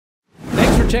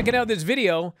checking out this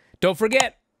video. Don't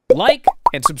forget, like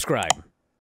and subscribe.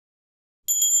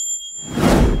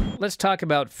 Let's talk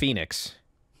about Phoenix.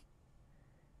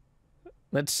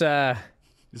 Is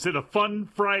it a fun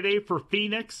Friday for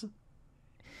Phoenix?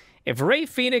 If Rey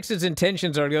Fenix's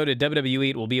intentions are to go to WWE,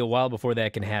 it will be a while before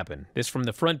that can happen. This from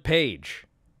the front page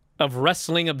of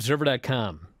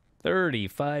WrestlingObserver.com.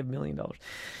 $35 million.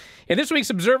 In this week's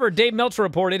Observer, Dave Meltzer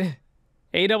reported,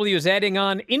 AEW is adding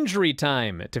on injury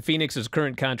time to Phoenix's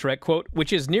current contract, quote,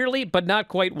 which is nearly but not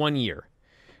quite 1 year.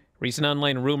 Recent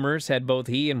online rumors had both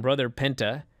he and brother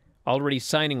Penta already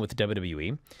signing with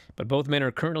WWE, but both men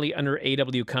are currently under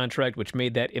AEW contract, which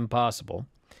made that impossible.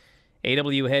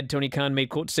 AEW head Tony Khan made,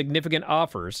 quote, significant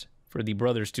offers for the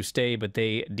brothers to stay, but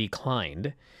they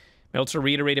declined. Meltzer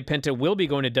reiterated Penta will be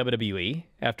going to WWE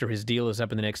after his deal is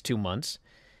up in the next 2 months,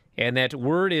 and that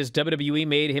word is WWE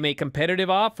made him a competitive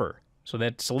offer, so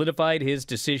that solidified his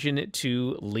decision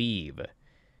to leave.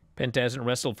 Penta hasn't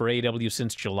wrestled for AEW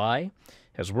since July,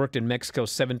 has worked in Mexico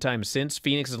 7 times since.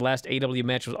 Phoenix's last AEW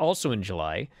match was also in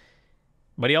July,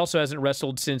 but he also hasn't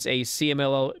wrestled since a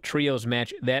CMLL Trios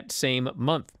match that same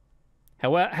month.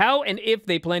 How and if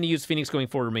they plan to use Phoenix going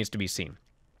forward remains to be seen.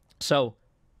 So,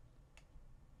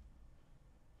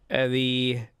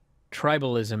 the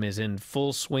tribalism is in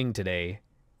full swing today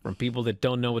from people that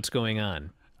don't know what's going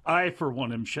on. I, for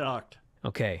one, am shocked.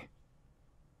 Okay.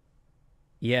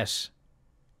 Yes,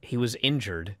 he was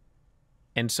injured,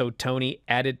 and so Tony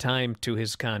added time to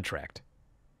his contract.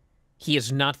 He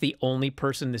is not the only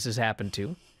person this has happened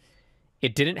to.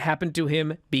 It didn't happen to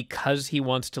him because he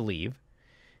wants to leave.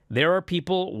 There are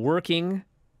people working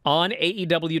on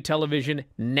AEW television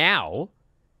now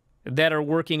that are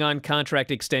working on contract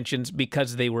extensions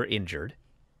because they were injured.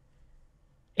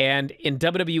 And in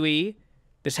WWE,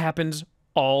 this happens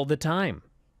all the time.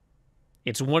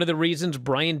 It's one of the reasons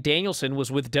Bryan Danielson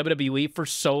was with WWE for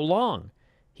so long.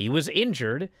 He was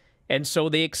injured, and so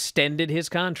they extended his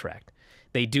contract.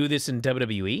 They do this in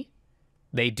WWE.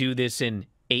 They do this in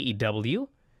AEW.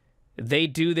 They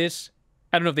do this,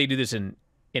 I don't know if they do this in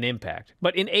Impact,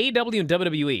 but in AEW and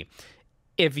WWE,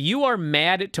 if you are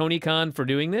mad at Tony Khan for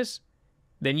doing this,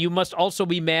 then you must also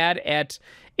be mad at,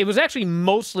 it was actually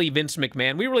mostly Vince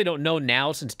McMahon. We really don't know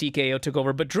now since TKO took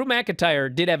over, but Drew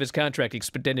McIntyre did have his contract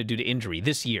extended due to injury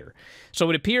this year. So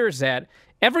it appears that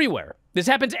everywhere, this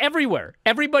happens everywhere.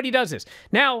 Everybody does this.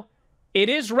 Now, it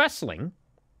is wrestling.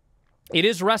 It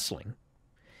is wrestling.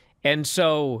 And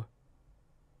so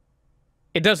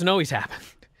it doesn't always happen.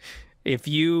 If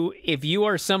you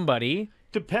are somebody...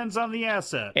 Depends on the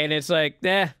asset. And it's like,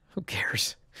 who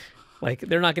cares? Like,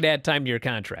 they're not going to add time to your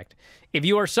contract. If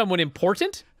you are someone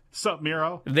important... Sup,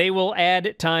 Miro? They will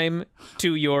add time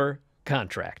to your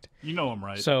contract. You know I'm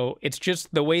right. So it's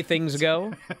just the way things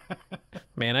go.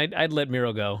 Man, I'd let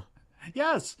Miro go.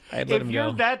 Yes. I'd let him go. If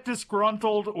you're that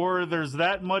disgruntled or there's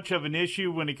that much of an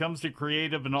issue when it comes to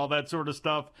creative and all that sort of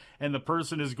stuff, and the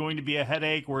person is going to be a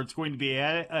headache or it's going to be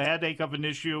a headache of an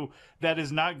issue that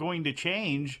is not going to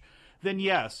change, then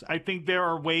yes, I think there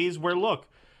are ways where, look,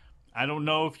 I don't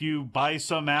know if you buy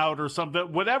some out or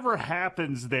something. Whatever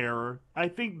happens there, I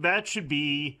think that should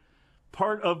be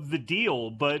part of the deal.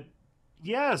 But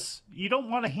yes, you don't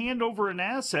want to hand over an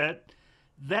asset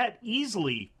that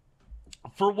easily.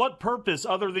 For what purpose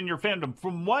other than your fandom?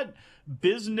 From what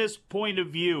business point of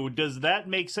view does that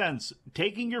make sense?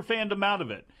 Taking your fandom out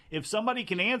of it. If somebody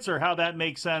can answer how that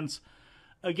makes sense,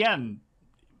 again,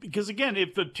 because again,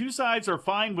 if the two sides are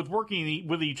fine with working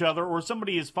with each other or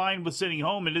somebody is fine with sitting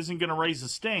home and isn't going to raise a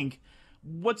stink,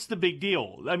 what's the big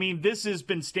deal? I mean, this has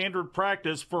been standard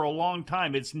practice for a long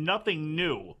time. It's nothing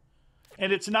new.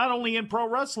 And it's not only in pro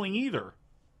wrestling either.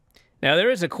 Now,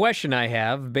 there is a question I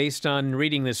have based on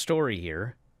reading this story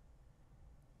here.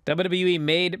 WWE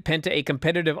made Penta a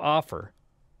competitive offer.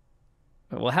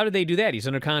 Well, how did they do that? He's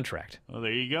under contract. Well,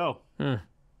 there you go.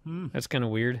 That's kind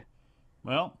of weird.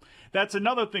 Well, that's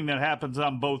another thing that happens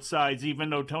on both sides,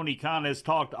 even though Tony Khan has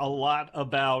talked a lot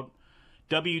about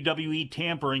WWE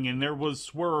tampering, and there was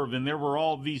Swerve, and there were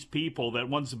all these people that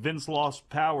once Vince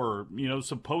lost power, you know,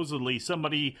 supposedly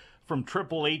somebody from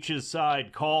Triple H's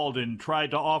side called and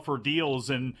tried to offer deals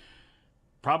and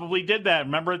probably did that.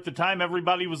 Remember at the time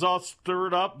everybody was all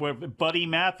stirred up with Buddy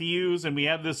Matthews, and we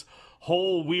had this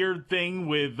whole weird thing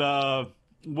with,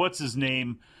 what's his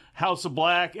name, House of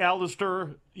Black,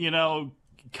 Alistair, you know,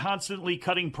 constantly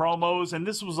cutting promos, and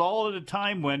this was all at a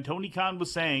time when Tony Khan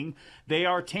was saying they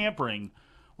are tampering.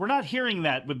 We're not hearing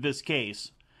that with this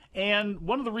case. And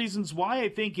one of the reasons why I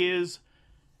think is,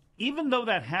 even though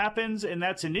that happens and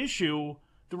that's an issue,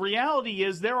 The reality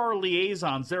is there are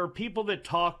liaisons. There are people that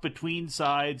talk between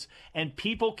sides, and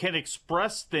people can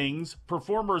express things,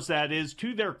 performers that is,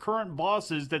 to their current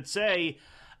bosses that say,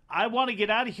 I want to get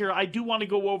out of here. I do want to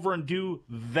go over and do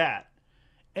that.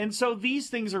 And so these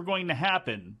things are going to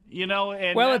happen, you know?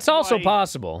 And well, it's also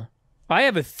possible. I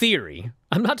have a theory.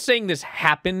 I'm not saying this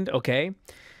happened, okay?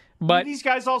 But these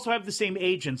guys also have the same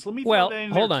agents. Let me throw that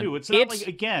in there, too. It's not like,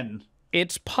 again...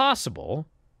 It's possible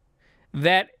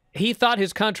that he thought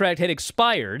his contract had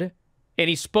expired, and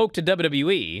he spoke to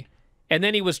WWE, and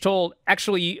then he was told,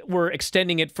 actually, we're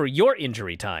extending it for your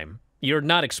injury time. You're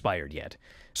not expired yet.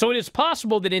 So it is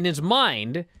possible that in his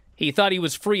mind, he thought he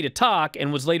was free to talk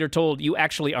and was later told, you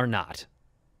actually are not.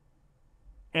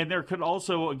 And there could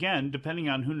also, again, depending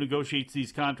on who negotiates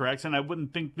these contracts, and I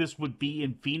wouldn't think this would be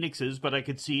in Phoenix's, but I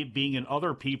could see it being in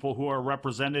other people who are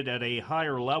represented at a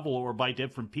higher level or by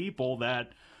different people,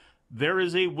 that there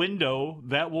is a window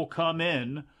that will come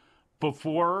in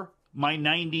before my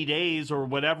 90 days or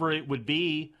whatever it would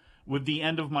be with the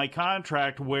end of my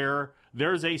contract, where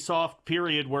there's a soft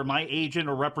period where my agent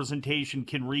or representation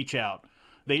can reach out.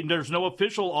 There's no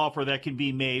official offer that can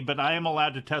be made, but I am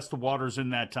allowed to test the waters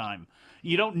in that time.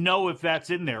 You don't know if that's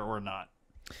in there or not.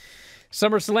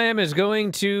 SummerSlam is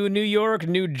going to New York,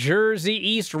 New Jersey,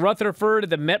 East Rutherford at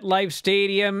the MetLife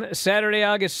Stadium, Saturday,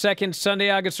 August 2nd, Sunday,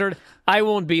 August 3rd. I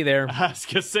won't be there. I was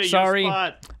going to say, sorry. Your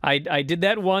spot. I did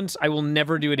that once. I will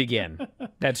never do it again.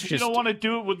 That's just... You don't want to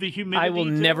do it with the humidity, I will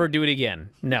never do it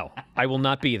again. No, I will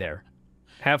not be there.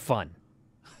 Have fun.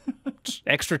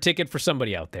 Extra ticket for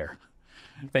somebody out there.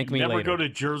 Thank me later. Never go to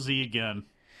Jersey again.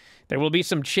 There will be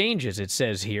some changes, it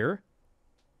says here.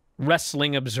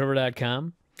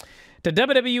 WrestlingObserver.com. To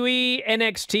WWE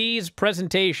NXT's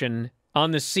presentation on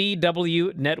the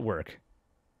CW network.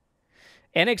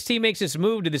 NXT makes its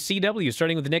move to the CW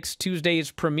starting with next Tuesday's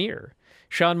premiere.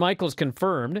 Shawn Michaels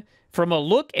confirmed, from a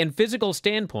look and physical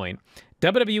standpoint,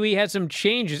 WWE has some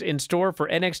changes in store for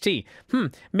NXT.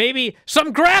 Maybe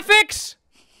some graphics?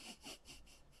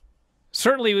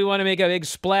 Certainly we want to make a big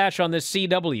splash on the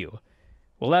CW.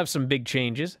 We'll have some big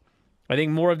changes. I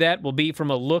think more of that will be from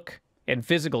a look and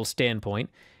physical standpoint.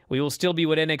 We will still be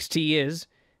what NXT is,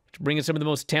 bringing some of the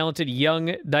most talented,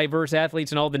 young, diverse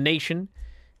athletes in all the nation,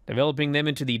 developing them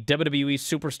into the WWE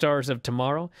superstars of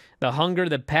tomorrow. The hunger,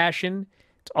 the passion,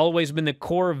 it's always been the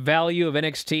core value of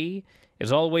NXT,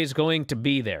 is always going to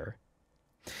be there.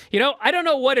 You know, I don't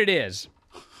know what it is.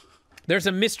 There's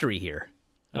a mystery here,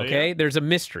 okay? Oh, yeah? There's a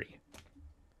mystery.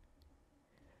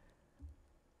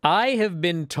 I have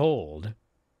been told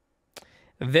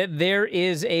that there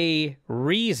is a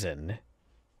reason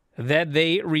that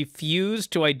they refuse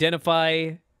to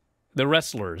identify the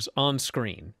wrestlers on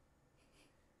screen.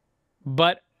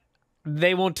 But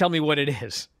they won't tell me what it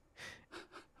is.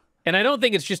 And I don't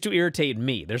think it's just to irritate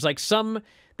me. There's like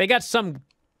they got some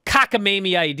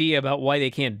cockamamie idea about why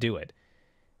they can't do it.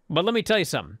 But let me tell you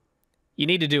something. You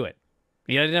need to do it.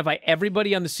 You identify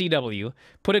everybody on the CW,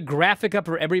 put a graphic up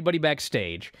for everybody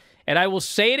backstage, and I will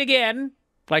say it again,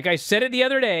 like I said it the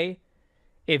other day,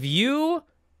 if you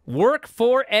work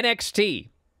for NXT,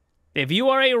 if you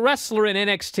are a wrestler in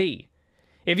NXT,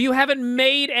 if you haven't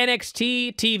made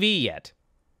NXT TV yet,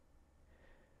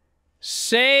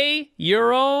 say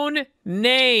your own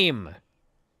name.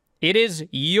 It is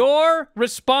your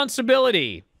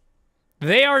responsibility.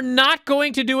 They are not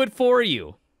going to do it for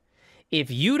you. If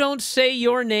you don't say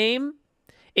your name,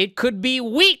 it could be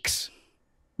weeks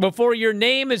before your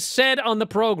name is said on the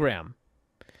program.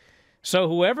 So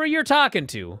whoever you're talking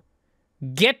to,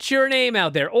 get your name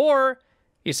out there. Or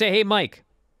you say, hey, Mike,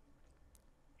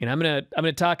 and I'm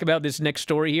gonna talk about this next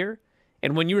story here.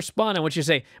 And when you respond, I want you to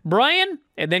say, Bryan,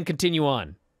 and then continue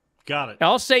on. Got it.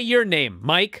 I'll say your name,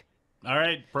 Mike. All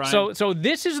right, Bryan. So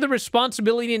this is the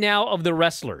responsibility now of the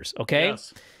wrestlers, okay?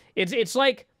 Yes. It's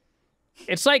like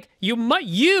you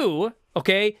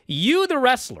the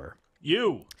wrestler.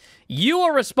 You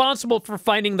are responsible for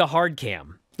finding the hard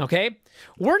cam, okay?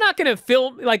 We're not going to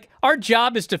film, like, our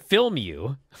job is to film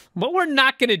you, but we're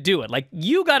not going to do it. Like,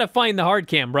 you got to find the hard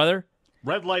cam, brother.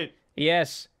 Red light.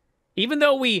 Yes. Even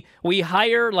though we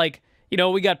hire, like, you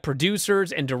know, we got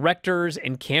producers and directors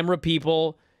and camera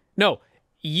people. No,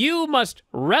 you must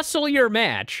wrestle your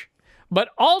match, but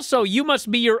also you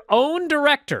must be your own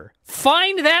director.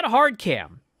 Find that hard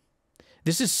cam.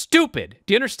 This is stupid.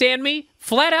 Do you understand me?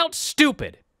 Flat out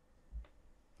stupid.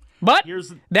 But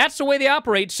that's the way they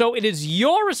operate, so it is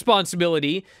your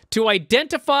responsibility to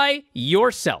identify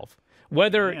yourself,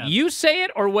 whether you say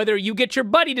it or whether you get your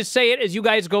buddy to say it as you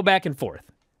guys go back and forth.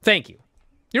 Thank you.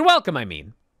 You're welcome, I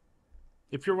mean.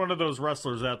 If you're one of those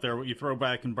wrestlers out there, what you throw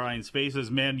back in Bryan's face is,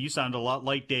 man, you sound a lot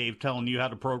like Dave telling you how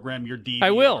to program your DVR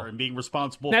I will. and being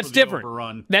responsible That's for the different.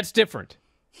 overrun. That's different.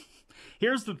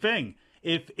 Here's the thing.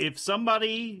 If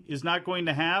somebody is not going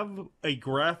to have a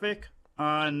graphic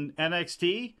on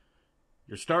NXT,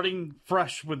 you're starting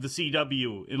fresh with the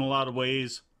CW in a lot of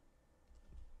ways.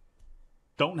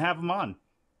 Don't have them on.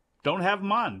 Don't have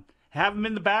them on. Have them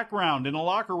in the background in a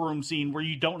locker room scene where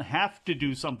you don't have to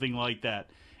do something like that.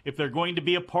 If they're going to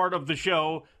be a part of the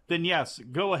show, then yes,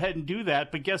 go ahead and do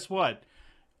that. But guess what?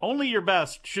 Only your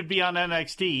best should be on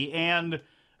NXT, and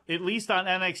at least on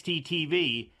NXT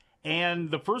TV.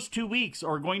 And the first 2 weeks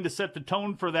are going to set the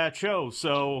tone for that show.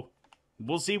 So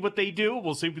we'll see what they do.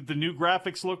 We'll see what the new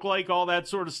graphics look like, all that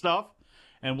sort of stuff.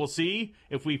 And we'll see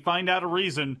if we find out a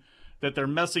reason that they're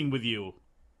messing with you.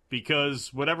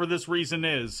 Because whatever this reason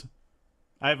is,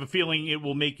 I have a feeling it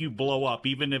will make you blow up,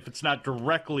 even if it's not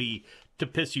directly to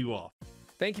piss you off.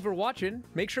 Thank you for watching.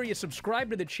 Make sure you subscribe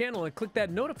to the channel and click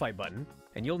that notify button,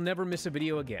 and you'll never miss a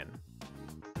video again.